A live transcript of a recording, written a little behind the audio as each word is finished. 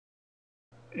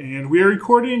And we are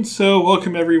recording, so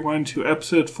welcome everyone to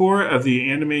episode 4 of the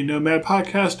Anime Nomad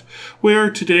Podcast, where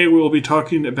today we will be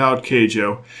talking about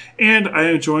Keijo. And I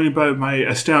am joined by my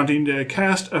astounding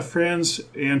cast of friends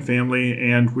and family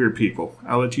and weird people.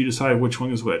 I'll let you decide which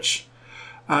one is which.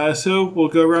 So we'll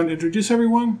go around and introduce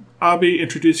everyone. Abby,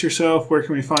 introduce yourself. Where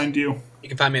can we find you? You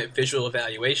can find me at Visual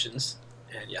Evaluations.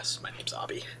 And yes, my name's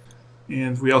Abby.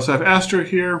 And we also have Astro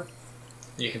here.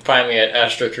 You can find me at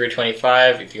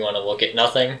Astro325 if you want to look at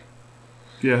nothing.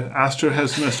 Yeah, Astro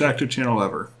has the most active channel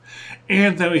ever.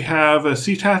 And then we have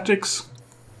C Tactics.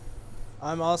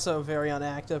 I'm also very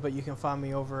unactive, but you can find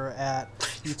me over at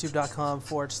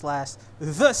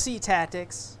youtube.com/The C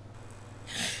Tactics.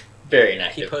 Very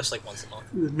inactive. He posts like once a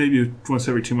month. Maybe once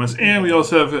every 2 months. And we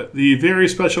also have the very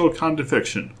special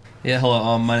Condifiction. Yeah,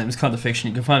 hello, my name is Condifiction.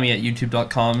 You can find me at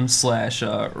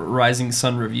youtube.com/Rising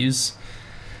Sun Reviews.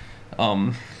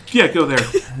 Yeah, go there.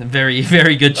 Very,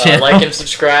 very good channel. Like and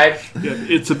subscribe. Yeah,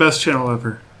 it's the best channel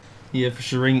ever. Yeah, for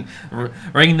sure. Ring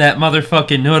that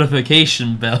motherfucking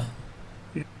notification bell.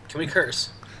 Can we curse?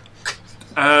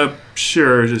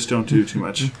 Sure, just don't do too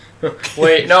much.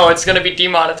 Wait, no, it's gonna be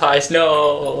demonetized.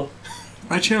 No.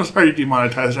 My channel's already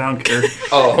demonetized, I don't care.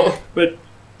 Oh. But,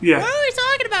 yeah. What are we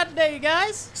talking about today, you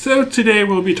guys? So today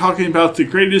we'll be talking about the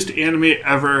greatest anime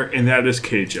ever, and that is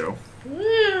Keijo.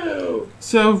 Woo.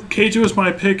 So, Keijo was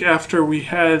my pick after we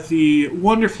had the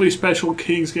wonderfully special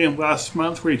King's Game last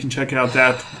month, where you can check out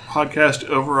that podcast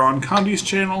over on Condi's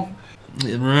channel.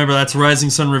 Yeah, remember, that's Rising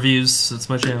Sun Reviews. That's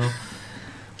my channel.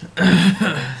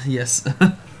 Yes.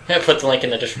 Yeah, put the link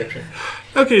in the description.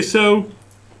 Okay, so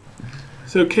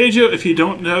Keijo, if you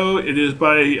don't know, it is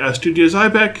by Studio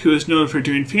Zybeck, who is known for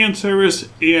doing fan service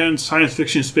and science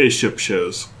fiction spaceship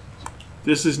shows.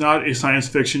 This is not a science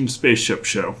fiction spaceship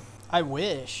show. I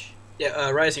wish. Yeah,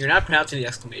 Rising, you're not pronouncing the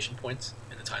exclamation points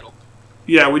in the title.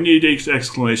 Yeah, we need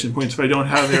exclamation points. If I don't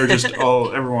have there, just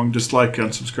everyone just like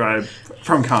and subscribe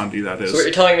from Condi, that is. So what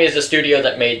you're telling me is the studio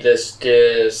that made this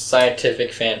is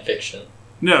scientific fan fiction.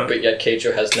 No. But yet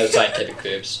Keijo has no scientific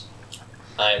boobs.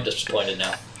 I am disappointed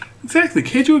now. Exactly.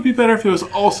 Keijo would be better if it was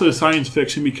also science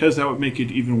fiction, because that would make it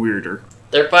even weirder.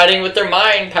 They're fighting with their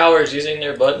mind powers using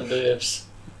their butt and boobs.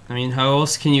 I mean, how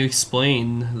else can you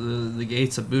explain the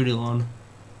gates of Bootylon?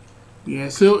 Yeah,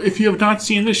 so if you have not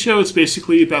seen the show, it's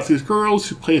basically about these girls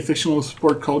who play a fictional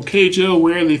sport called Keijo,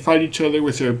 where they fight each other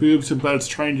with their boobs and butts,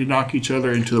 trying to knock each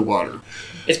other into the water.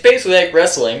 It's basically like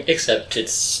wrestling, except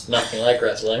it's nothing like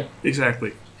wrestling.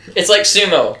 Exactly. It's like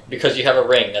sumo, because you have a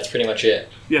ring. That's pretty much it.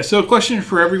 Yeah, so a question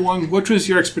for everyone. What was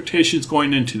your expectations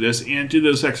going into this, and did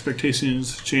those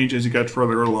expectations change as you got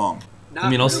further along? Not I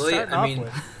mean, I'll really. start I off mean,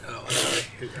 with. oh,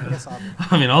 sorry.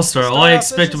 I mean, I'll start. All Start I off,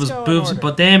 expected let's was just go in boobs, order.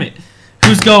 but damn it.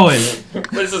 Who's going?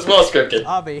 This is well scripted.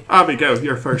 Abby. Abby, go.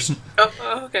 You're first.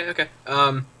 Okay.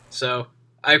 So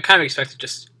I kind of expected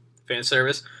just fan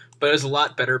service, but it was a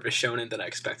lot better of a shonen than I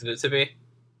expected it to be.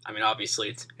 I mean,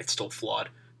 obviously it's still flawed,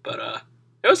 but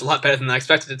it was a lot better than I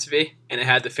expected it to be, and it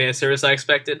had the fan service I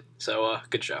expected. So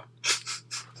good show.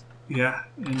 Yeah,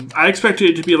 and I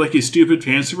expected it to be like a stupid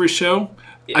fan service show.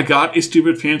 Yeah. I got a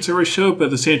stupid fan service show, but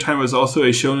at the same time it was also a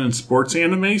shonen sports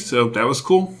anime, so that was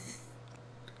cool.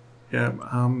 Yeah,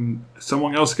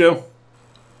 someone else go?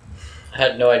 I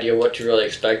had no idea what to really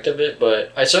expect of it,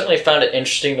 but I certainly found it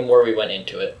interesting the more we went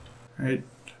into it. Alright.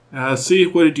 C,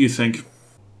 what did you think?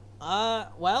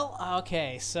 Well,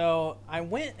 okay, so I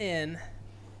went in,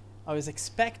 I was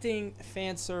expecting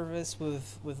fan service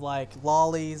with like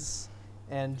lollies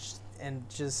and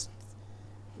just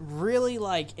really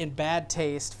like in bad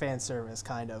taste fan service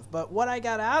kind of. But what I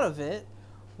got out of it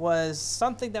was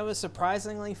something that was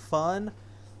surprisingly fun.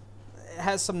 It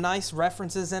has some nice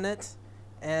references in it,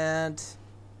 and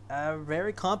a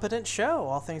very competent show,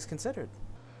 all things considered.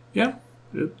 Yeah,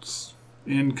 it's...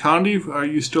 And Condi, are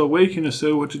you still awake? And if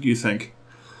so, what did you think?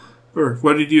 Or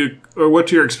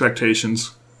what's your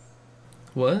expectations?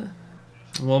 What?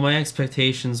 Well, my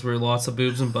expectations were lots of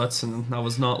boobs and butts, and I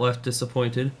was not left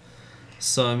disappointed.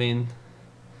 So, I mean,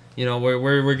 you know,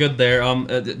 we're good there.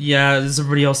 Yeah, as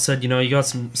everybody else said, you know, you got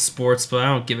some sports, but I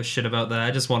don't give a shit about that.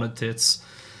 I just wanted tits.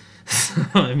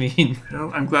 I mean...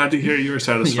 Well, I'm glad to hear you were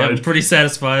satisfied. Yeah, I'm pretty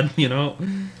satisfied, you know.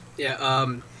 Yeah.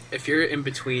 If you're in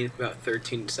between about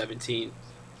 13 and 17,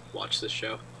 watch this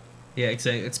show. Yeah,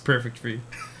 exactly. It's perfect for you.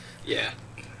 Yeah.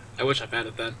 I wish I found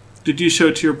it then. Did you show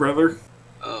it to your brother?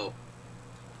 Oh.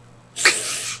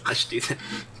 I should do that.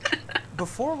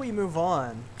 Before we move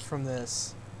on from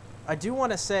this, I do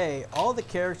want to say all the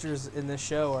characters in this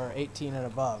show are 18 and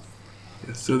above.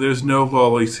 Yeah, so there's no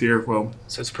lollies here. Well,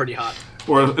 So it's pretty hot.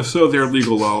 or if so, they're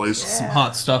legal lollies. Some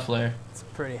hot stuff there. It's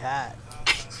pretty hot.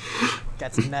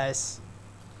 Got some nice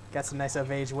Got some nice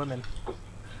of-age women.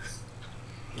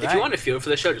 If you want to feel for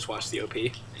the show, just watch the OP,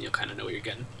 and you'll kind of know what you're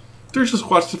getting. Or just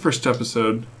watch the first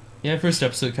episode. Yeah, first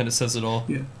episode kind of says it all.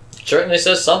 Yeah. Certainly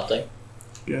says something.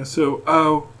 Yeah,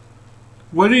 so,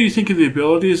 what do you think of the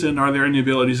abilities, and are there any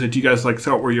abilities that you guys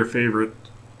thought were your favorite?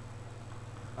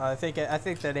 I think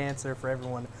that answer for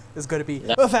everyone is going to be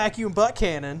a vacuum butt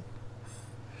cannon.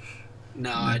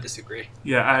 No, I disagree.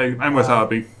 Yeah, I'm with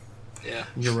Abby. Yeah.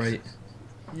 You're right.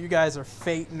 You guys are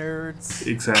fate nerds.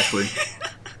 Exactly.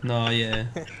 No, yeah.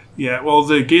 Yeah, well,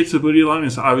 the Gates of Booty line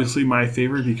is obviously my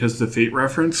favorite because of the Fate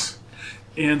reference.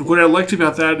 And what I liked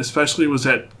about that especially was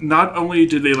that not only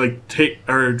did they take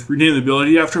or rename the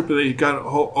ability after it, but they got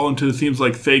all into the themes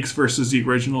like fakes versus the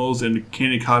originals, and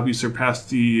can a copy surpass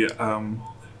the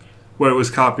what it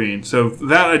was copying. So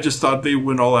that I just thought they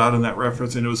went all out in that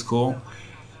reference, and it was cool.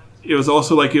 It was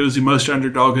also it was the most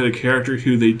underdog of the character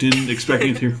who they didn't expect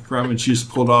anything from, and she just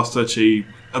pulled off such a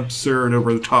absurd,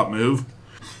 over the top move.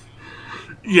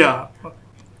 Yeah.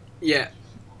 Yeah.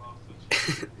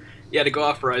 Yeah, to go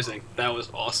off Rising, that was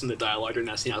awesome. The dialogue during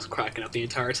that scene, I was cracking up the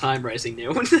entire time. Rising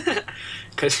knew,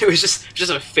 because it was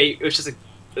just a Fate. It was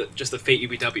just a Fate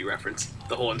UBW reference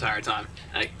the whole entire time.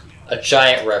 A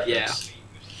giant reference.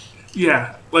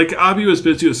 Yeah. Yeah, Abby was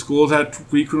busy with school that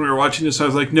week when we were watching this. So I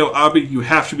was like, "No, Abby, you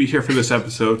have to be here for this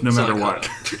episode, no matter what."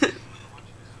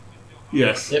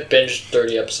 Yes. It binged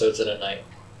 30 episodes in a night,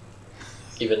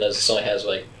 even though this only has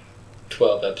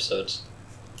 12 episodes.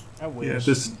 I wish. Yeah,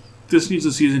 this needs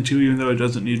a season 2, even though it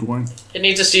doesn't need one. It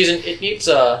needs a season. It needs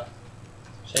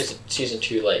season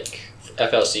 2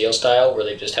 FLCL style, where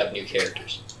they just have new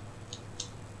characters.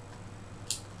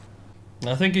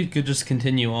 I think it could just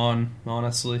continue on,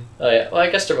 honestly. Oh yeah. Well, I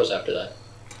guess there was after that.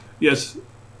 Yes.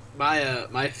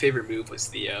 My favorite move was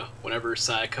the whenever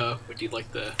Sayaka would do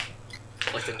the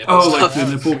nipple Oh, stuff. the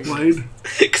nipple blade?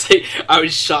 Because I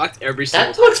was shocked every single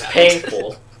That time. looks it happened.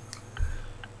 painful.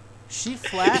 She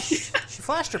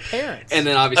flashed her parents. And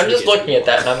then obviously I'm just looking at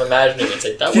that and I'm imagining it's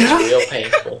that was real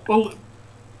painful. Well,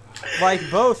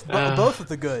 both of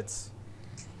the goods.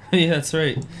 Yeah, that's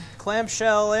right.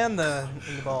 Clamshell and the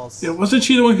balls. yeah, wasn't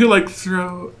she the one who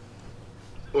throw?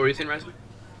 What were you saying, Rising?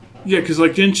 Yeah, because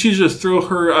didn't she just throw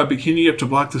her bikini up to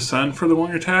block the sun for the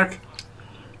one attack?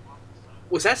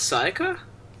 Was that Sayaka?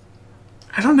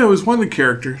 I don't know. It was one of the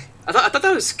characters. I thought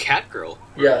that was Catgirl.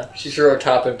 Yeah, she threw her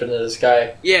top up into the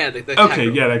sky. Yeah, the Okay,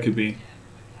 Catgirl. yeah, that could be.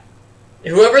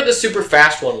 Whoever the super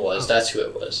fast one was, that's who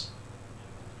it was.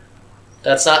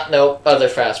 That's not no other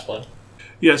fast one.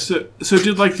 Yeah, so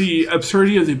did the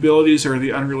absurdity of the abilities or the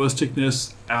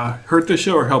unrealisticness hurt the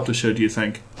show or help the show, do you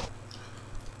think?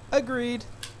 Agreed.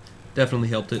 Definitely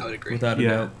helped it, I would agree. without a Yeah.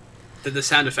 doubt. The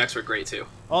sound effects were great too.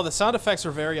 Oh, the sound effects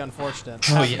were very unfortunate.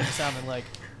 Oh, yeah. Sounded like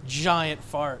giant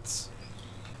farts.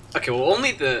 Okay, well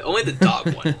only the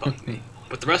dog one bugged me,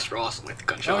 but the rest were awesome, the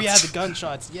gunshots. Oh yeah, the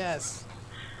gunshots. Yes,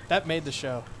 that made the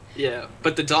show. Yeah,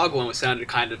 but the dog one sounded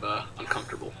kind of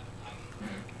uncomfortable.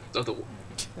 So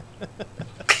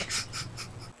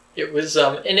It was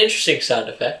an interesting sound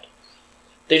effect.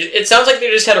 It sounds like they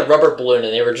just had a rubber balloon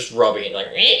and they were just rubbing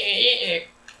it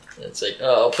and it's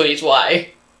oh please,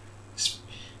 why?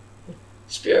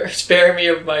 Spare me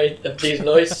of these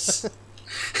noises.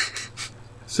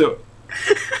 So,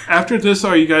 after this,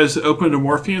 are you guys open to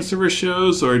more fan service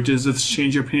shows, or does this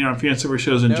change your opinion on fan service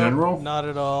shows in Nope, general? Not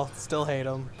at all. Still hate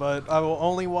them, but I will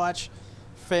only watch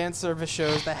fan service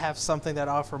shows that have something that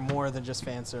offer more than just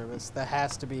fan service. That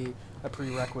has to be a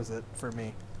prerequisite for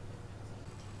me.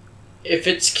 If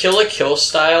it's Kill la Kill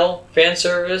style fan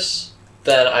service,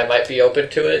 then I might be open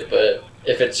to it, but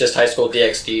if it's just High School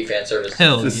DxD fan service...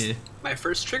 Hell This- yeah. my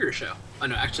first Trigger show. Oh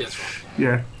no, actually that's wrong.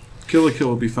 Yeah, Kill la Kill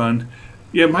will be fun.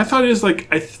 Yeah, my thought is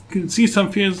can see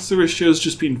some fan service shows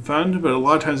just being fun, but a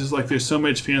lot of times it's there's so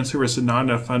much fan service and not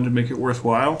enough fun to make it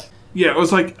worthwhile. Yeah, it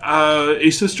was A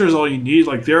Sister Is All You Need.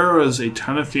 There was a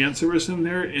ton of fan service in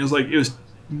there, and it was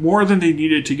more than they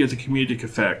needed to get the comedic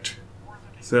effect.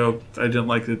 So I didn't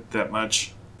like it that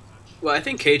much. Well, I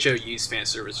think Keijo used fan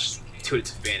service to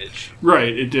its advantage Right,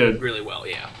 it did. really well.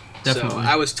 Yeah, Definitely. So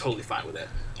I was totally fine with it,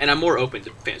 and I'm more open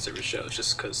to fan service shows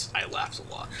just because I laughed a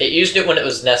lot. It used it when it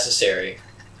was necessary.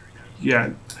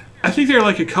 Yeah, I think there are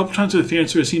a couple times where the fan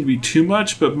service seemed to be too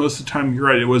much, but most of the time you're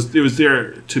right. It was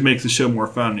there to make the show more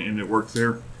fun, and it worked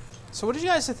there. So, what did you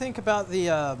guys think about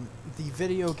the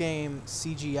video game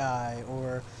CGI,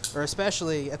 or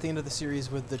especially at the end of the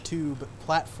series with the tube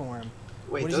platform?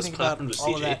 Wait, what do you those think about platforms are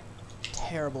all of CG? that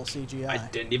terrible CGI? I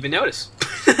didn't even notice.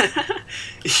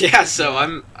 Yeah, so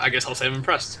I guess I'll say I'm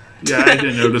impressed. Yeah, I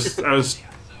didn't notice. I was.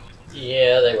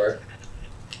 Yeah, they were.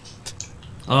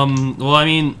 Well, I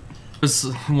mean,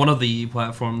 was one of the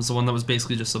platforms, the one that was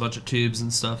basically just a bunch of tubes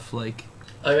and stuff. Like,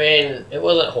 I mean, it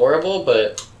wasn't horrible,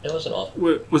 but it wasn't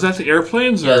awful. Was that the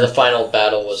airplanes? Yeah, or? the final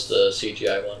battle was the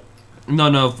CGI one.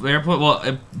 no, airplane.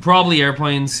 Well, probably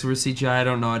airplanes were CGI. I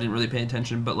don't know. I didn't really pay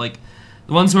attention, but like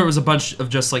the ones where it was a bunch of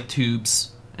just like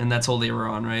tubes, and that's all they were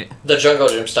on, right? The jungle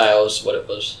gym style is what it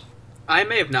was. I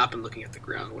may have not been looking at the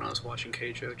ground when I was watching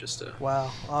Keijo, just to...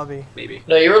 Wow, Avi. Maybe.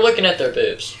 No, you were looking at their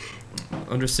boobs.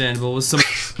 Understandable. With so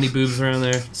many boobs around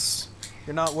there,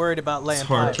 You're not worried about laying it's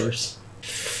hard pipe.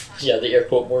 to. Yeah, the air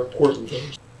quote more important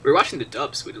things. We were watching the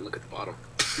dubs, so we didn't look at the bottom.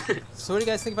 So what do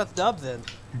you guys think about the dub then?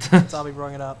 Since Avi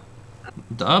brought it up.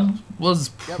 Dub was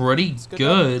Yep, pretty it's good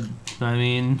good. I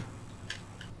mean,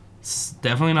 it's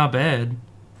definitely not bad.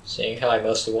 Seeing how I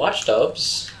mostly watch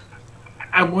dubs.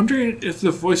 I'm wondering if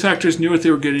the voice actors knew what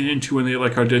they were getting into when they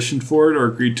like auditioned for it or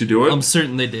agreed to do it. I'm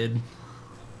certain they did.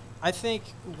 I think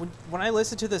when I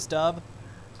listen to this dub,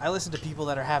 I listen to people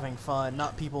that are having fun,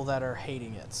 not people that are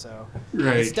hating it. So it's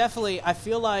Right. definitely, I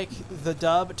feel like the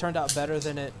dub turned out better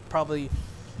than it probably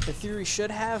in theory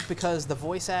should have, because the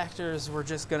voice actors were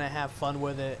just gonna have fun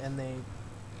with it, and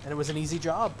it was an easy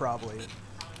job probably.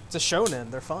 It's a shonen,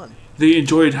 they're fun. They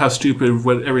enjoyed how stupid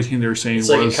what everything they were saying It's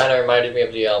like was. it kind of reminded me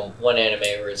of the one anime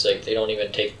where it's like they don't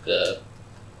even take the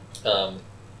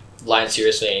line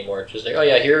seriously anymore. It's just like, oh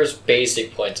yeah, here's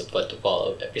basic points of what to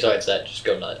follow. Besides that, just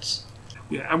go nuts.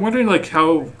 Yeah, I'm wondering like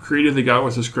how creative they got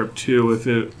with the script too.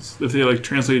 If they like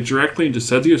translated directly and just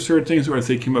said the absurd things, or if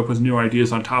they came up with new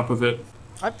ideas on top of it.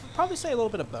 I'd probably say a little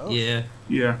bit of both. Yeah.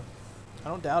 Yeah. I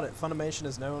don't doubt it. Funimation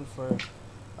is known for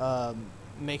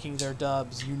making their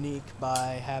dubs unique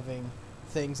by having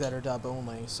things that are dub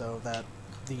only, so that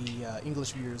the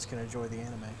English viewers can enjoy the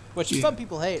anime. Which Yeah. some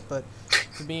people hate, but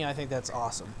to me, I think that's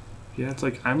awesome. Yeah, it's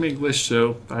like I'm English,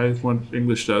 so I want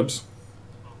English dubs.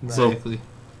 So- Exactly.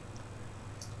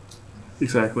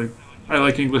 Exactly. I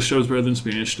like English shows better than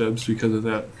Spanish dubs because of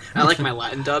that. I like my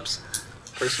Latin dubs,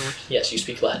 personally. Yes, you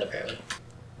speak Latin apparently.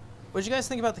 What did you guys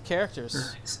think about the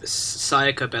characters?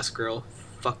 Sayaka, best girl.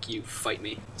 Fuck you, fight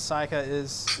me. Sayaka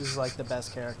is like the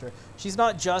best character. She's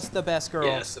not just the best girl.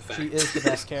 Yeah, that's a fact. She is the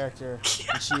best character,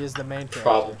 and she is the main character.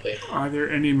 Probably. Are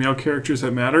there any male characters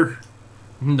that matter?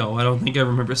 No, I don't think I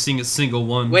remember seeing a single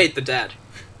one. Wait, the dad.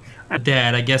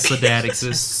 Dad. I guess the dad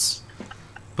exists,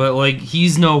 but like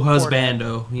he's no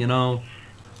husbando, you know.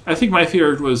 I think my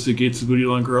favorite was the Gates of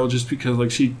Bootyland girl, just because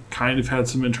like she kind of had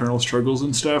some internal struggles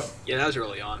and stuff. Yeah, that was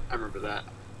early on. I remember that.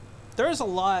 There's a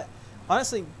lot.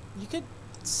 Honestly, you could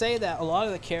say that a lot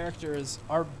of the characters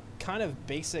are kind of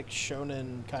basic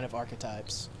shonen kind of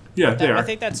archetypes. Yeah, they I are.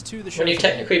 think that's to the show. When you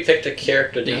technically picked a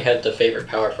character that you had the favorite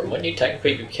power from, wouldn't you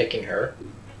technically be kicking her?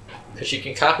 Because you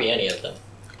can copy any of them.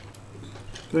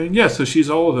 But yeah, so she's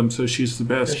all of them, so she's the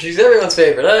best. She's everyone's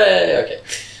favorite. Okay.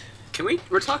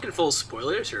 We're talking full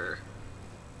spoilers, or?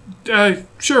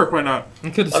 Sure, why not?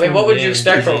 I mean, what would you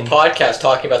expect from a podcast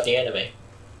talking about the anime?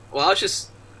 Well, I was just...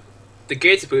 The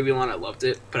Gates of Bootyland, I loved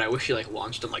it, but I wish he, like,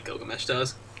 launched them like Gilgamesh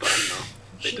does. But I don't know.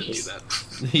 They didn't do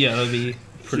that. Yeah, that'd be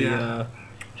pretty. Yeah.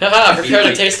 Haha, prepare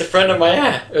to taste the friend of my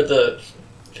ass. Or the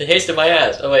taste of my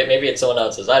ass. Oh wait, maybe it's someone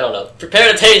else's. I don't know.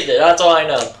 Prepare to taste it, that's all I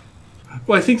know.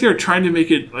 Well, I think they're trying to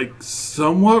make it like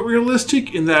somewhat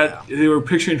realistic in that they were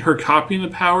picturing her copying the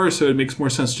power, so it makes more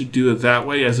sense to do it that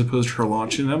way as opposed to her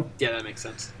launching them. Yeah, that makes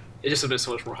sense. It just would have been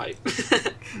so much more hype.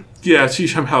 Yeah, she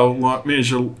somehow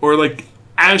managed to, or like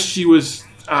as she was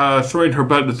throwing her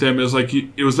butt at them, it was like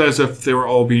it was as if they were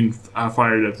all being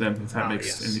fired at them. If that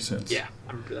makes any sense. Yeah,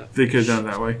 I remember that. They could have done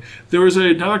it that way. There was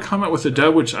another comment with the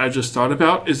dub, which I just thought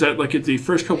about, is that like at the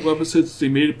first couple episodes, they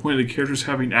made a point of the characters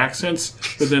having accents,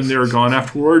 but then they were gone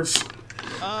afterwards.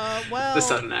 Well, The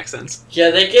sudden accents. Yeah,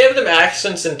 they gave them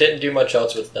accents and didn't do much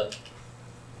else with them.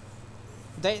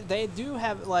 they do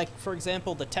have, like, for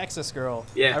example, the Texas girl.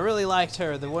 Yeah. I really liked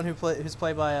her, the one who's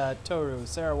played by Toru,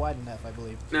 Sarah Weidenheff, I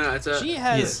believe. No, it's a... She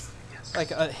has Yes.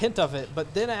 like a hint of it,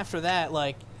 but then after that,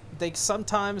 like, they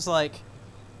sometimes like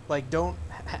don't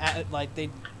like they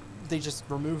just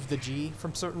remove the G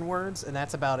from certain words, and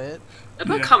that's about it. I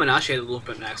thought Yeah. Kaminashi had a little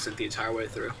bit of an accent the entire way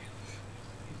through.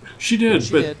 She did,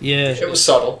 She but did. Yeah. It was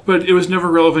subtle. but it was never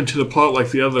relevant to the plot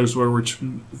like the others were, which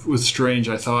was strange,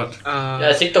 I thought. Yeah,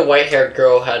 I think the white-haired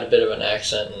girl had a bit of an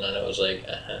accent, and then it was like,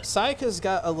 Sayaka's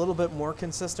got a little bit more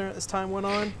consistent as time went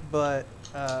on, but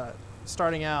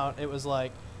starting out, it was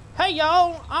like, "Hey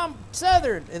y'all, I'm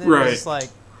Southern," and then it Right. was just like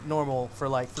normal for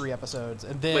like 3 episodes,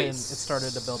 and then Wait, it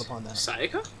started to build upon that.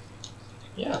 Sayaka?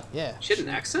 yeah. Yeah, She had an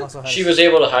accent? also has, She was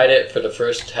able to hide it for the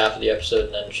first half of the episode,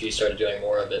 and then she started doing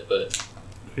more of it, but...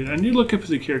 I need to look up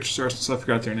the characters first since I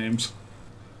forgot their names.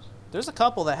 There's a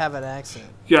couple that have an accent.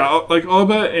 Yeah, like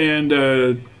Alba and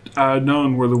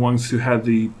Known were the ones who had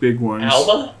the big ones.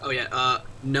 Alba? Oh yeah,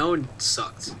 Known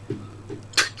sucked.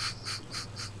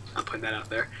 I'm putting that out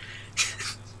there.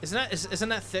 Isn't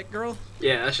that Thick Girl?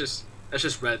 Yeah, that's just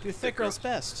red. Dude, Thick Girl's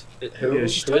best. Who Yeah,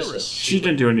 is totally- this? She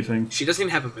didn't do anything. She doesn't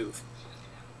even have a move,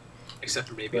 except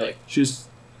for maybe Wait. like. She's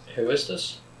Who is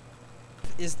this?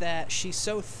 Is that she's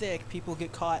so thick, people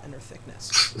get caught in her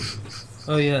thickness.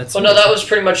 Oh yeah. It's Well, no, that was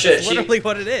pretty much it. That's literally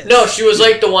what it is. No, she was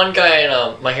like the one guy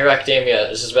in My Hero Academia.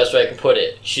 This is the best way I can put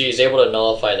it. She's able to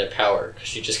nullify their power because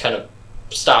she just kind of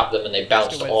stopped them and they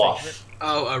bounced That's a good way to think of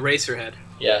off. Oh, Eraserhead.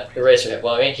 Yeah, Eraserhead.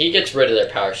 Well, I mean, he gets rid of their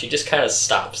power. She just kind of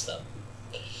stops them.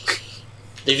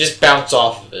 They just bounce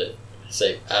off of it. It's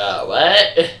like,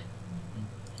 what?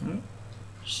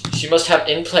 She must have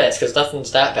implants because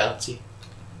nothing's that bouncy.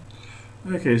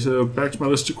 okay. So back to my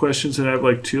list of questions, and I have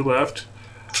like 2 left.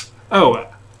 Oh,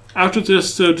 after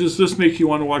this, so does this make you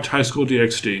want to watch High School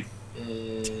DxD?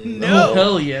 No. Oh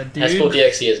hell yeah, dude. High School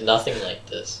DxD is nothing like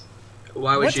this.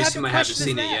 Why would What you type assume of I haven't question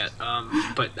seen is it yet?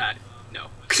 that? But no.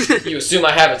 You assume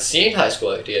I haven't seen High School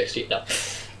DxD? No.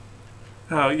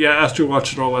 Yeah, Astro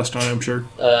watched it all last night, I'm sure.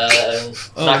 Oh,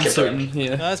 Not I'm certain. confirmed. Yeah.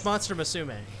 No, that's Monster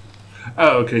Musume.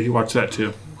 Oh, okay, he watched that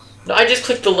too. No, I just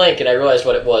clicked the link and I realized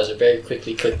what it was. I very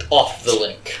quickly clicked off the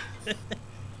link.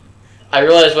 I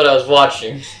realized what I was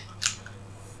watching.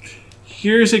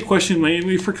 Here's a question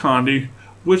mainly for Condi.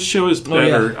 Which show is Oh, yeah.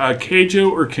 better,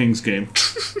 Keijo or King's Game?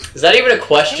 Is that even a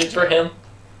question for him?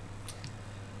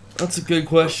 That's a good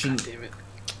question. Damn it.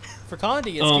 For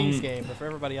Condi, it's King's Game, but for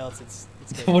everybody else, it's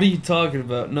Game. What are you talking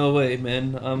about? No way,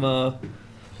 man.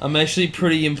 I'm actually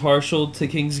pretty impartial to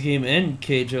King's Game and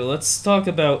Keijo. Let's talk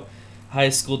about High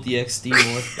School DxD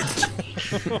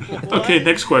more. Okay,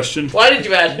 next question. Why did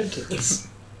you add him to this?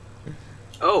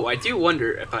 Oh, I do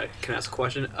wonder if I can ask a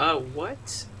question.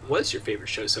 What was your favorite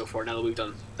show so far? Now that we've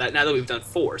done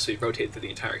 4, so we've rotated through the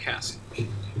entire cast.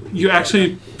 You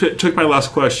actually took my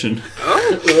last question.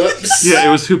 Oh, Whoops. Yeah,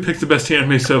 it was who picked the best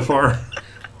anime so far.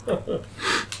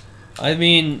 I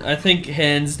mean, I think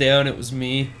hands down it was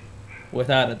me,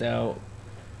 without a doubt.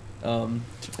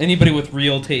 Anybody with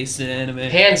real taste in anime.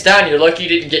 Hands down, you're lucky you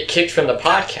didn't get kicked from the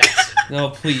podcast.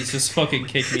 No, please, just fucking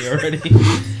kick me already.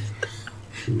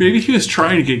 Maybe he was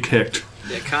trying to get kicked.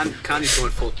 yeah, Connie's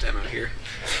going full demo here.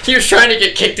 He was trying to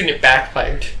get kicked and it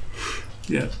backfired.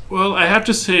 Yeah. Well, I have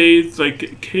to say, like,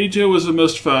 Keijo was the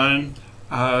most fun.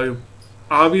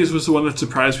 Obvious was the one that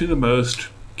surprised me the most.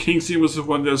 King's Game was the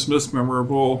one that was most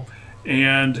memorable.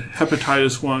 And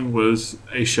Hepatitis 1 was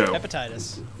a show.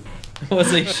 Hepatitis.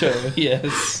 Was a show,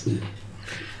 yes.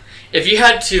 If you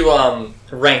had to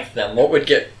rank them, what would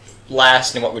get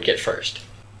last and what would get first?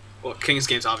 Well, King's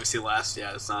Game's obviously last.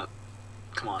 Yeah, it's not.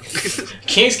 Come on.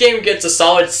 King's Game gets a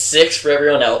solid 6 for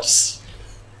everyone else.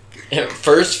 And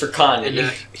first for Connie.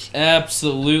 And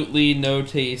Absolutely no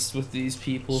taste with these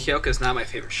people. Hyoka's not my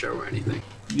favorite show or anything.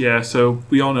 Yeah, so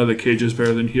we all know that Keijo's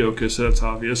better than Hyoka, so that's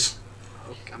obvious.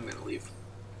 Okay, I'm gonna leave.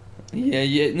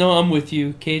 Yeah, no, I'm with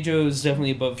you. Keijo is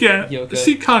definitely above Yeah, Hyoka.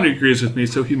 see, Connie agrees with me,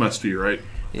 so he must be right.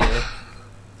 Yeah.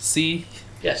 See?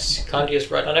 Yes, Connie is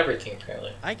right on everything,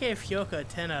 apparently. I gave Hyoka a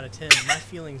 10 out of 10. My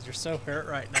feelings are so hurt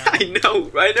right now. I know,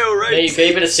 right? Yeah, you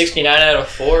gave it a 69 out of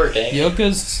 4, dang.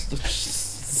 It's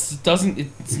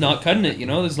not cutting it, you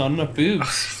know? There's not enough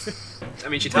boobs. I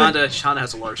mean, Chitanda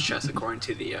has a large chest according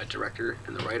to the director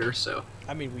and the writer, so.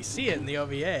 I mean, we see it in the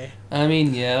OVA. I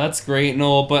mean, yeah, that's great and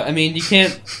all, but I mean, you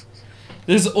can't.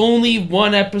 There's only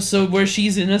one episode where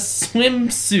she's in a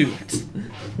swimsuit.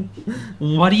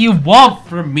 What do you want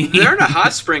from me? They're in a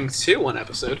hot spring too, one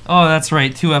episode. Oh, that's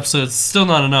right, 2 episodes. Still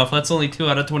not enough. That's only 2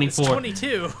 out of 24. It's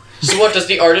 22. So what, does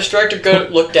the artist director go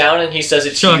look down and he says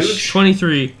it's Shush, huge?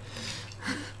 23.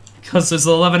 Because there's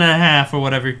 11 and a half or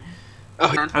whatever.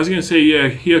 Oh, I was going to say, yeah,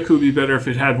 Hyoka would be better if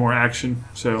it had more action,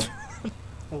 so.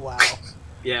 Wow.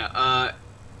 yeah.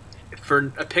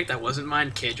 For a pick that wasn't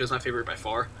mine, Keijo's my favorite by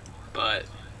far. But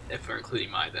if we're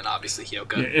including mine, then obviously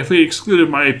Hyoka. Yeah, if we excluded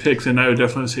my picks, then I would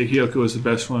definitely say Hyoka was the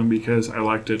best one because I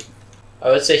liked it. I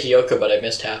would say Hyoka, but I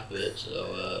missed half of it,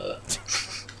 so,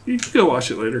 You can go watch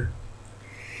it later.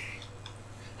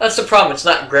 That's the problem, it's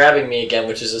not grabbing me again,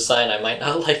 which is a sign I might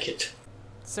not like it.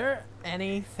 Is there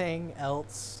anything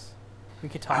else we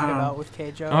could talk about with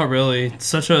Keijo? Not really. It's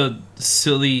such a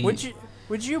silly.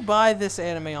 Would you buy this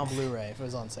anime on Blu-ray if it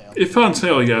was on sale? If on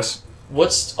sale, yes.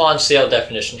 What's on sale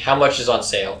definition? How much is on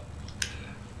sale?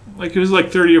 Like, if it was like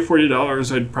 $30 or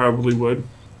 $40, I probably would.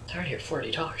 $30 or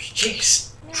 $40,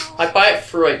 jeez. I'd buy it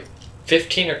for like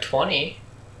 15 or 20.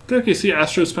 Okay, see,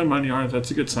 Astro spend money on it.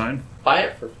 That's a good sign. Buy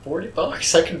it for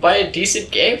 $40. I could buy a decent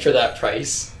game for that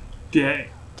price. Yeah.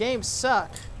 games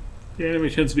suck. The anime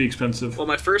tends to be expensive. Well,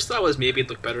 my first thought was maybe it'd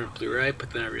look better on Blu-ray,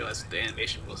 but then I realized that the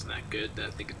animation wasn't that good that I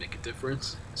think it'd make a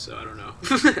difference. So I don't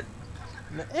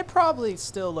know. It probably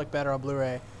still look better on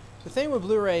Blu-ray. The thing with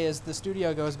Blu-ray is the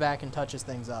studio goes back and touches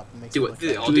things up and makes it look Do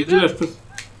they better. all do that?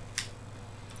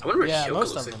 I wonder what Yeah, Hyoko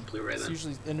most looks of like on them. Blu-ray It's then.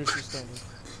 usually industry standard.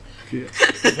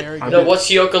 Yeah. Very I good. No, what's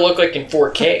Hyoko look like in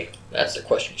 4K? That's the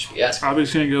question you should be asking. I'm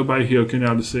just going to go buy Hyoko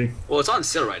now to see. Well, it's on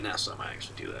sale right now, so I might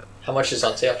actually do that. How much is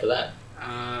on sale for that?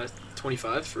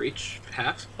 25 for each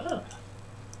half. Oh.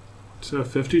 So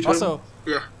 50 total?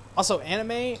 Also,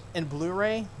 anime and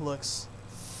Blu-ray looks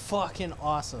fucking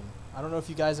awesome. I don't know if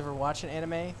you guys ever watch an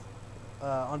anime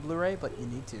on Blu-ray, but you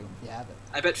need to if you haven't.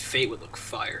 I bet Fate would look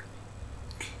fire.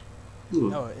 Ooh.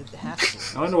 No, it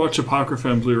has to. I want to watch Apocrypha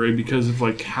on Blu-ray because of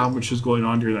like how much is going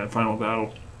on during that final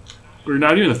battle. Or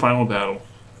not even the final battle.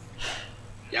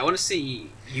 Yeah, I want to see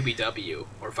UBW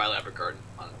or Violet Evergarden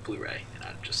on Blu-ray, and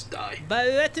I'd just die.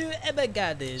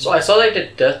 So I saw they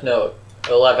did Death Note,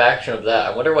 a live action of that.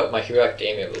 I wonder what My Hero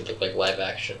Academia would look like live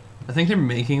action. I think they're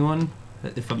making one,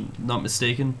 if I'm not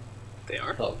mistaken. They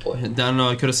are. Oh boy. I don't know,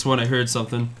 I could have sworn I heard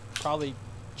something. Probably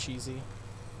cheesy.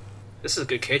 This is a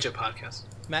good Keijo podcast.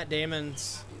 Matt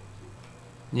Damon's...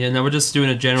 Yeah, now we're just doing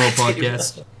a general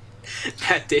podcast.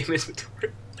 Matt Damon's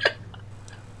Midoriya.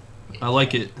 I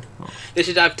like it. They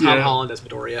should have Tom Yeah. Holland as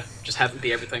Midoriya. Just have him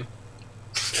be everything.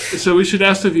 So we should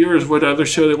ask the viewers what other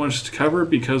show they want us to cover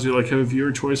because we have a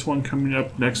viewer choice one coming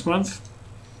up next month.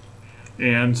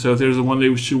 And so if there's the one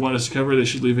they should want us to cover, they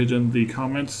should leave it in the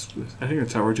comments. I think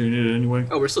that's how we're doing it anyway.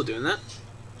 Oh, we're still doing that?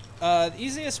 The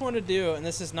easiest one to do, and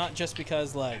this is not just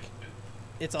because,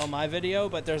 it's on my video,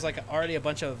 but there's, already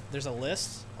there's a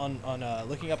list on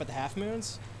looking up at the half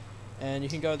moons, and you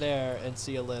can go there and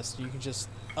see a list. You can just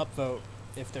upvote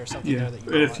if there's something Yeah, there that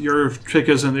you and want. if your pick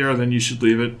isn't there, then you should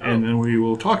leave it, and then we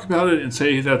will talk about it and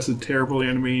say that's a terrible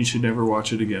anime. You should never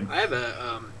watch it again. I have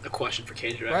a question for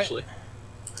Keijo, Right. actually.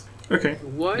 Okay.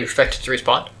 What You expect it to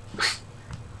respond?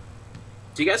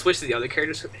 do you guys wish that the other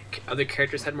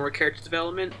characters had more character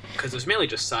development? Because there's mainly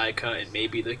just Sayaka and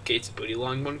maybe the Gates of Booty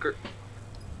Long one group.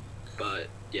 But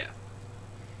yeah,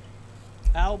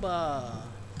 Alba.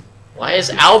 Why is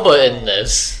Alba in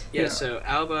this? yeah. Yeah. So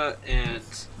Alba and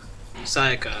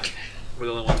Sayaka were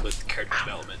the only ones with character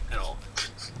development at all.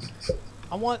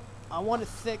 I want a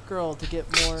thick girl to get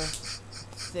more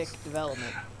thick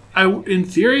development. In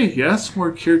theory, yes,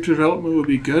 more character development would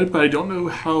be good, but I don't know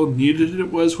how needed it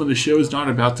was when the show is not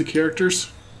about the characters.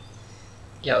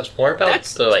 Yeah, it was more about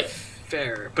That's the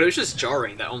fair, but it was just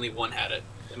jarring that only one had it,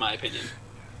 in my opinion.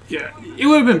 Yeah, it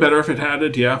would have been better if it had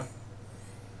it, yeah.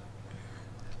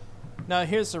 Now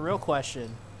here's the real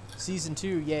question: Season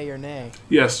 2, yay or nay?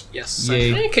 Yes. Yes.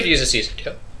 Yay. I could use a season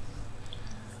 2.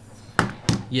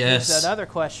 Yes. Here's another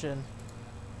question.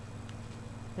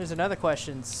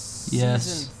 Yes.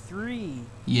 Season 3,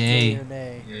 Yay. or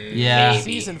nay? Yeah. Maybe.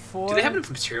 Season 4. Do they have enough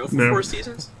material for No. 4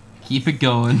 seasons? Keep it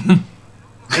going.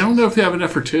 I don't know if they have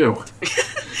enough for 2.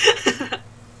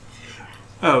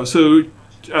 Oh, so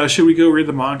should we go read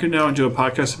the manga now and do a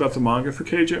podcast about the manga for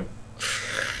Keijo?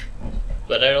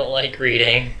 But I don't like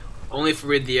reading. Only if we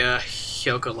read the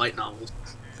Hyoko light novels.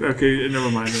 Okay, never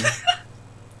mind then.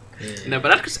 No,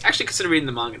 but I'd actually consider reading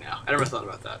the manga now. I never thought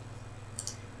about that.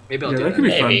 Maybe I'll Yeah, do that that. could be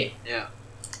Maybe. fun. Yeah.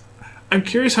 I'm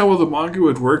curious how well the manga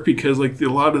would work because a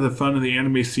lot of the fun of the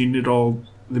anime seeing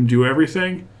them do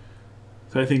everything.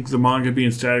 So I think the manga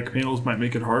being static panels might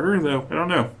make it harder, though. I don't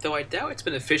know. Though I doubt it's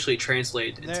been officially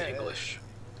translated into There- English.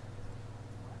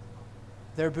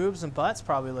 Their boobs and butts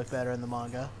probably look better in the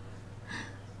manga.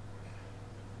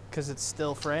 Because it's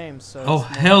still frames, so... Oh,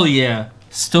 it's more- hell yeah.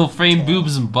 Still frame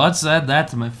boobs and butts? Add that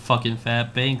to my fucking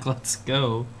fat bank. Let's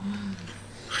go.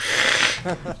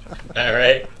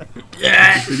 Alright.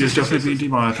 It is definitely being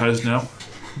demonetized now.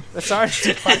 It's already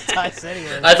demonetized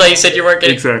anyway. I thought you said you weren't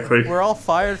getting... Exactly. We're all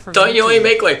fired from Don't you only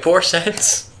YouTube. make 4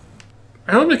 cents?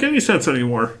 I don't make any sense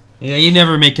anymore. Yeah, you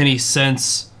never make any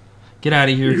sense. Get out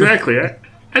of here. Exactly.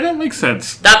 I don't make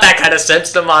sense. Not that kind of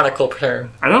sense, the monocle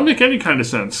term. I don't make any kind of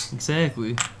sense.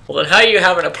 Exactly. Well, then how do you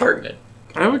have an apartment?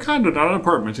 I have a condo, not an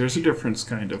apartment. There's a difference,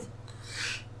 kind of.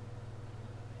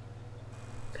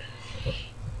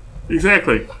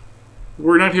 Exactly.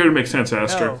 We're not here to make sense,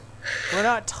 Astor. No, we're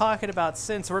not talking about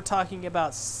sense. We're talking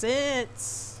about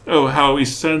sense. Oh, how we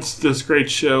sense this great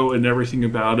show and everything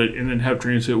about it, and then have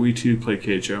dreams that we too play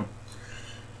Keijo.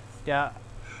 Yeah,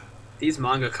 These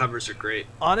manga covers are great.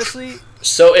 honestly,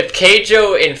 So if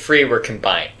Keijo and Free were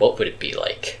combined, what would it be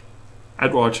like?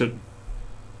 I'd watch it.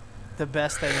 the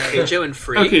best thing ever. Keijo and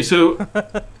Free. Okay, so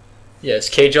Yes,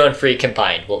 Keijo and Free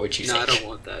combined, what would you No, I think? don't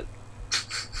want that.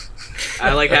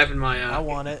 I like having my I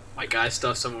want it. my guy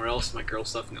stuff somewhere else, my girl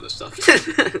stuff and other stuff.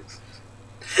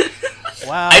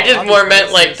 Wow. I just more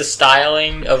meant like the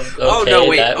styling of. Okay, oh no,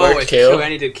 wait! That Oh, worked if too.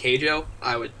 Kyoani did Keijo,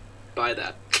 I would buy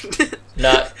that.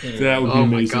 Not. That would be Oh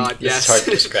my amazing. god, This yes! is hard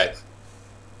to describe.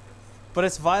 But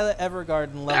it's Violet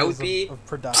Evergarden That levels would be. of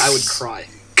production. I would cry.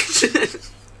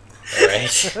 All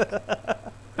right.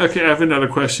 Okay, I have another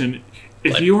question.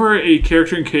 If What? you were a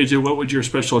character in Keijo, what would your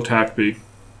special attack be?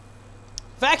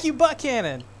 Vacuum butt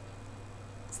cannon.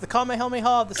 It's the Kamehameha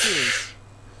of the series.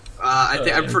 I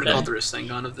think I Oh, prefer to call okay. it the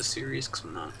Rasengan of the series because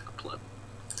I'm not a pleb.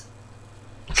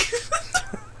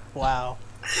 Wow.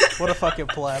 What a fucking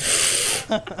pleb.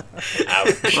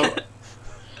 Ouch. Well,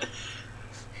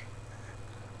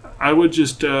 I would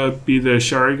just be the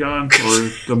Sharingan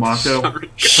or the Mako.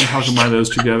 Sharingan. Somehow combine those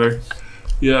together.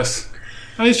 Yes.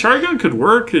 I mean, Sharingan could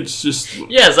work. It's just...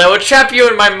 Yes, I will trap you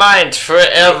in my mind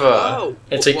forever. Oh,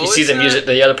 It's like what you see was the that? music,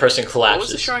 the other person What was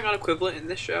collapses. the Sharingan equivalent in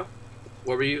this show?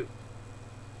 What were you?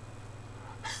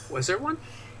 Was there one?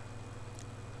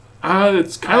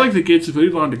 It's kind of like the Gates of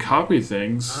Odilon to copy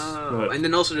things. Oh, but and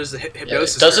then also there's the Yeah,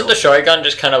 hypnosis. doesn't the girl. Sharingan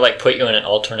just kind of like put you in an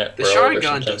alternate The world or Sharingan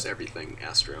something? does everything,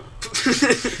 Astro.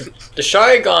 The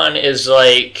Sharingan is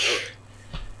like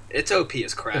It's OP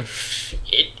as crap.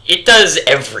 it does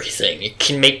everything. It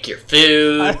can make your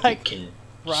food. I like it can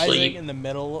Rising sleep. in the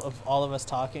middle of all of us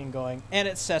talking, going, and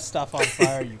it sets stuff on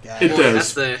fire, you guys. It Well, does.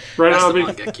 That's the Right, that's the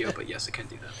Albie? Mangekyo, but yes, it can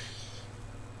do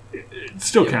that. it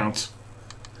still counts.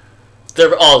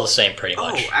 They're all the same, pretty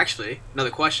Oh, much. actually,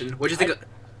 another question. What'd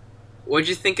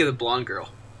you think of the blonde girl?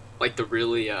 Like the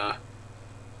really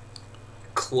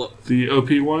close. The OP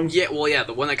ones? Yeah, well, yeah,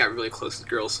 the one that got really close to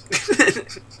girls.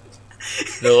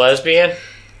 The lesbian.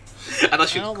 I thought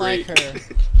she I was don't great. like her.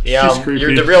 Yeah, She's creepy.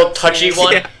 you're the real touchy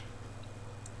one. Yeah.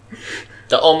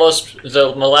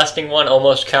 The molesting one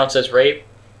almost counts as rape.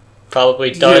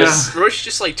 Probably does. Remember she's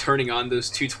just like turning on those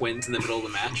two twins in the middle of the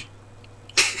match.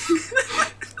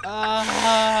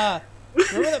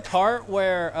 Remember the part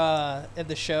where in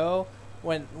the show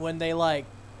when they like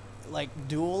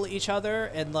duel each other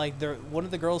and like one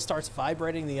of the girls starts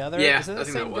vibrating the other? Yeah, Is it I the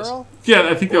think that same was. girl? Yeah,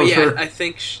 I think that Well, was yeah, her. I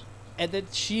think. And then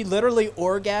she literally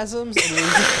orgasms and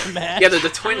loses the match. Yeah, the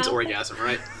twins orgasm,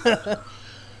 right?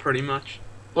 Pretty much.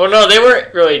 Well, no, they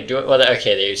weren't really doing. Well,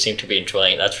 okay, they seem to be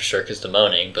enjoying it. That's for sure, because the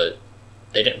moaning, but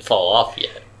they didn't fall off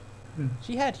yet.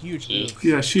 She had huge boobs.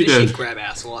 Yeah, she Did did. she grab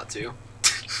ass a lot too?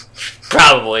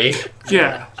 Probably.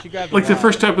 Yeah. She grabbed Like a the lot.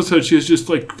 first episode, she was just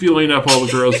like feeling up all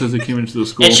the girls as they came into the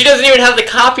school. And she doesn't even have the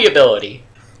copy ability.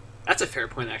 That's a fair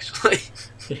point, actually.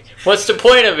 What's the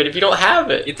point of it if you don't have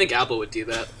it? You'd think Alba would do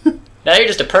that. Now you're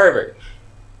just a pervert.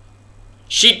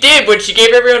 She did when she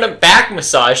gave everyone a back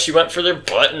massage. She went for their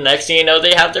butt, and next thing you know,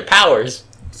 they have their powers.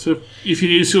 So if you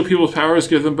need to steal people's powers,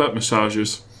 give them butt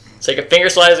massages. It's like a finger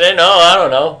slides in. Oh, I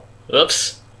don't know.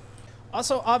 Oops.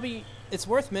 Also, Abi, it's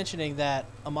worth mentioning that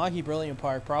Amagi Brilliant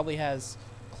Park probably has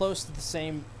close to the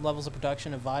same levels of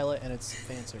production of Violet and its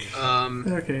fan service.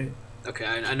 Okay. Okay,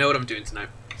 I know what I'm doing tonight.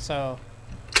 So,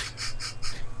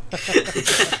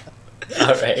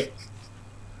 All right.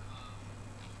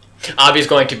 Abi's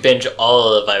going to binge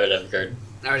all of the Violet Evergarden.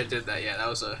 I already did that, yeah, that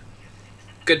was a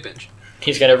good binge.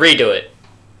 He's going to redo it.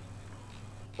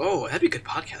 Oh, that'd be a good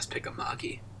podcast pick,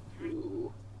 Amagi.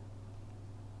 Ooh.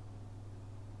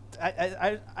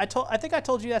 I think I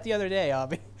told you that the other day,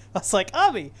 Abi. I was like,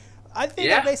 Abi, I think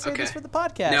Yeah? I may say Okay. this for the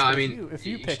podcast. No, but I mean, if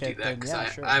you pick should it, do that, then yeah,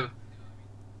 sure. I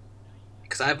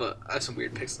have some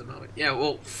weird picks at the moment. Yeah,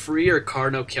 well, Free or Car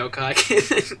no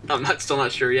Kyokai. I'm still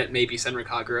not sure yet. Maybe Senran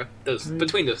Kagura.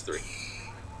 Between those three.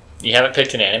 You haven't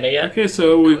picked an anime yet? Okay,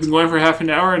 so we've been going for half an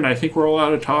hour, and I think we're all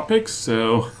out of topics,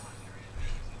 so...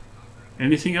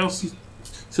 Anything else?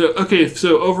 So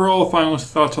overall, final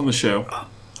thoughts on the show.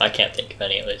 I can't think of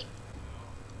any of it.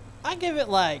 I give it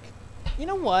like, you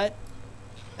know what?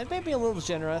 It may be a little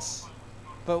generous,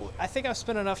 but I think I've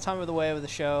spent enough time with the way of the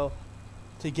show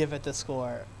to give it the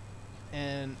score.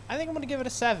 And I think I'm going to give it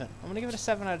a 7. I'm going to give it a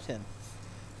 7 out of 10.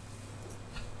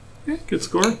 Yeah, good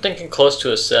score. I'm thinking close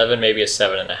to a 7, maybe a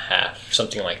 7.5,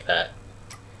 something like that.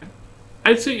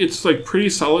 I'd say it's like pretty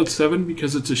solid 7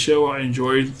 because it's a show I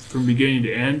enjoyed from beginning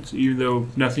to end, even though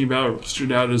nothing about it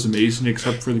stood out as amazing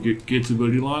except for the Gates of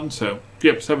Odilon. So,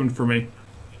 yep, 7 for me.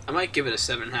 I might give it a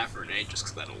 7.5 or an 8 just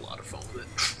because I had a lot of fun with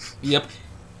it. Yep.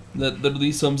 That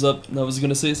literally sums up. I was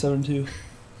gonna say 7 too.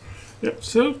 Yep,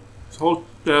 so the whole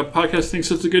podcast thinks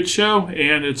it's a good show,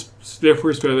 and therefore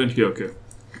it's better than Hyoko.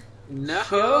 No.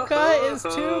 Kyoka is too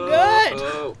good.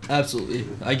 Oh. Absolutely.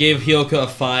 I gave Hyoka a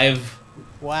 5.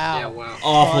 Wow. Yeah, wow.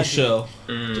 Awful Bundy. show.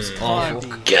 Mm. Just awful.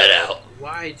 Bundy. Get out.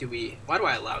 Why do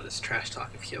I allow this trash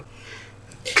talk of Kyo?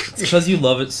 It's because you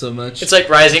love it so much. It's like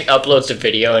Rising uploads a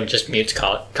video and just mutes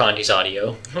Condi's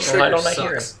audio. Why don't I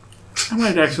hear him? I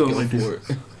might accidentally do it.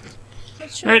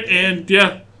 Alright, and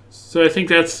yeah. So I think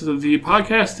that's the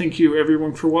podcast. Thank you,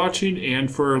 everyone, for watching and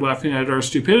for laughing at our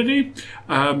stupidity.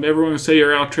 Everyone say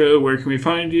your outro, where can we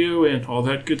find you, and all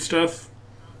that good stuff.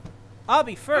 I'll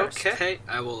be first. Okay,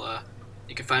 I will,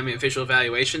 you can find me at Visual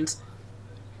Evaluations.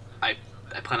 I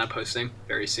plan on posting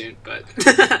very soon, but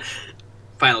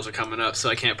finals are coming up, so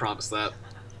I can't promise that.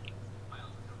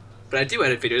 But I do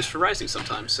edit videos for Rising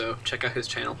sometimes, so check out his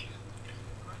channel,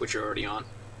 which you're already on.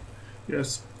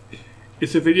 Yes.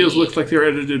 If the videos look like they're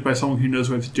edited by someone who knows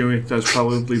what they're doing, that's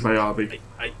probably by Abby.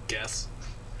 I guess.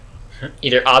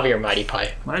 Either Abby or Mighty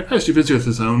Pie. Mighty Pie's too busy with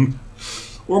his own.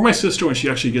 Or my sister when she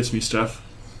actually gets me stuff.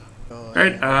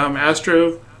 Alright,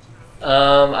 Astro.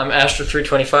 I'm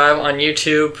Astro325 on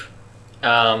YouTube.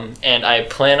 And I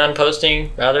plan on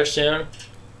posting rather soon.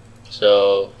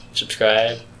 So,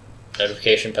 subscribe,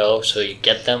 notification bell, so you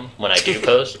get them when I do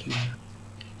post.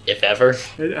 If ever.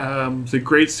 The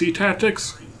Great Sea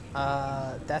Tactics.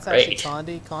 That's actually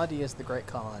Condi. Condi is the great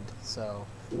Cond. So,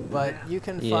 but you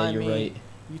can find me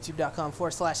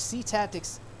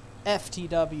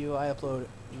youtube.com/CTacticsFTW. I upload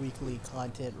weekly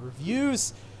content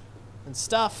reviews and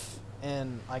stuff,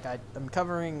 and like I'm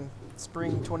covering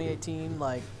spring 2018,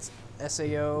 like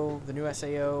SAO, the new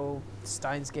SAO,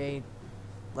 Steins Gate,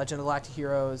 Legend of Galactic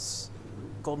Heroes,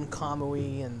 Golden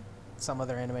Kamui, and some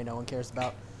other anime no one cares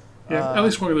about. Yeah, at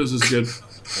least one of those is good.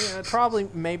 Yeah, probably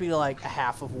maybe like a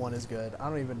half of one is good. I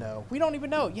don't even know. We don't even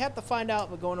know. You have to find out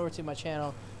by going over to my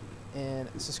channel and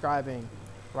subscribing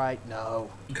right now.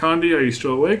 Condi, are you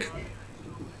still awake?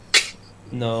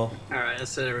 No. Alright,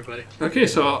 that's it, everybody. Okay,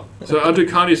 so onto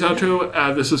Condi's outro.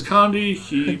 This is Condi.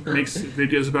 He makes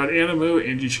videos about anime,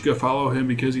 and you should go follow him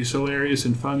because he's hilarious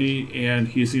and funny, and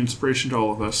he's the inspiration to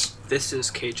all of us. This is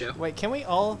Keijo. Wait, can we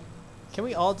all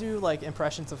do like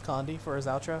impressions of Condi for his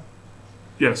outro?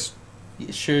 Yes.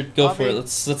 Yeah, sure, go for it.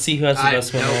 Let's see who has the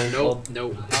best one. No.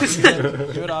 Do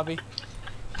it, Abby.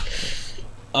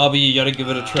 Abby, you gotta give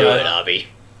it a try. Do it, Abby.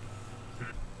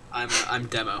 I'm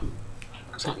demo.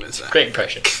 That's what I'm gonna say. Great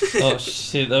impression. Oh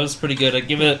shit, that was pretty good. I'd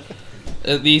give it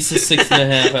at least a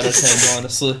 6.5 out of 10.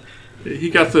 Honestly, He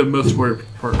got the most important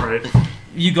part right.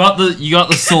 you got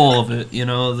the soul of it. You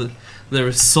know, there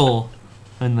was soul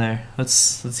in there.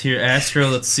 Let's hear Astro.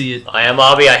 Let's see it. I am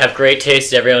Abby. I have great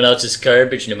taste. Everyone else is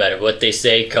garbage. No matter what they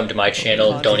say, come to my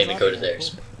channel. Don't even go to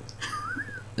theirs.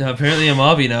 Apparently, I'm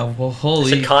Abby now. Well, I holy.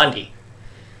 said Condi.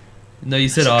 No, you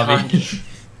said Abby.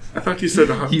 I thought you said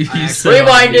you said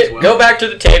Rewind Abby. it. Go back to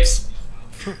the tapes.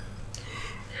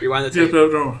 Rewind the Yeah, tape.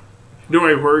 no. Don't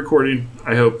worry, we're recording,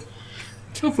 I hope.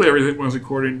 Hopefully everything was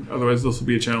recording, otherwise this will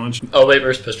be a challenge. Oh, wait,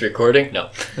 we're supposed to be recording? No.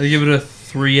 I give it a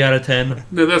 3 out of 10.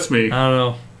 No, that's me. I don't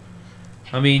know.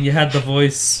 I mean, you had the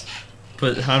voice,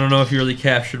 but I don't know if you really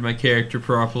captured my character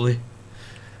properly.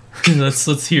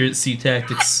 let's hear it, C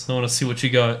Tactics. I want to see what you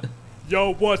got.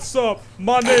 Yo, what's up?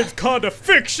 My name's Kinda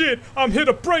Fiction. I'm here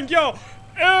to bring y'all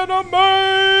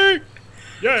anime.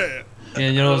 Yeah.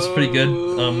 And you know it's pretty good.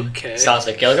 Okay. Sounds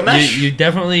like Gilgamesh. You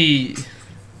definitely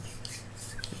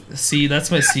see that's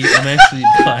my seat. I'm actually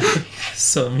black,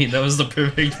 so I mean that was the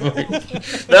perfect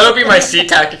voice. That'll be my C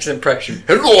Tactics impression.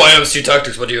 Hello, I am C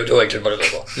Tactics. What are you doing?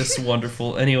 That's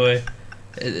wonderful. Anyway,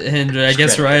 and I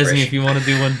guess Rising, if you want to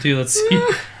do one too, let's see.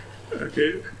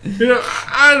 Okay. You know,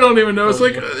 I don't even know. It's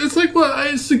like what?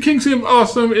 It's the Kingdom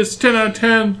awesome. It's 10 out of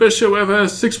 10. Best show ever.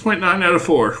 6.9 out of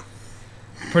 4.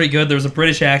 Pretty good. There was a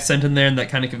British accent in there, and that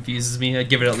kind of confuses me. I'd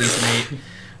give it at least an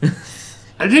 8.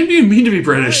 I didn't even mean to be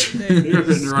British. You're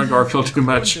getting around Garfield too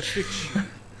much.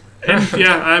 And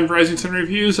yeah, I'm Rising Sun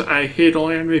Reviews. I hate all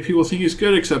anime people think he's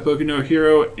good except Boku no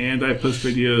Hero, and I post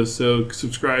videos, so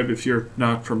subscribe if you're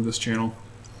not from this channel.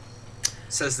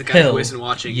 Says the guy Hell, who isn't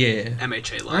watching yeah.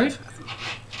 MHA Live.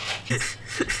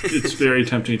 It's very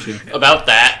tempting to. About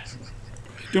that.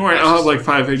 Don't worry, I'll have like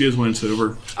 5 videos when it's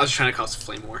over. I was just trying to cause a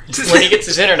flame war. When he gets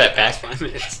his internet back. 5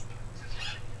 minutes.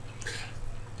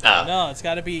 Oh. No, it's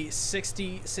got to be a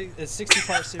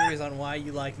 60-part series on why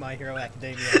you like My Hero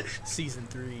Academia Season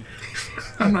 3.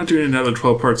 I'm not doing another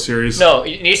 12-part series. No,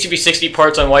 it needs to be 60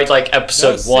 parts on White like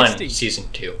episode No, 1, 60. season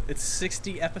 2. It's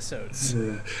 60 episodes.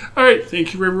 Alright,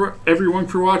 thank you everyone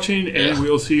for watching, and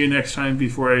we'll see you next time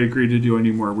before I agree to do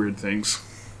any more weird things.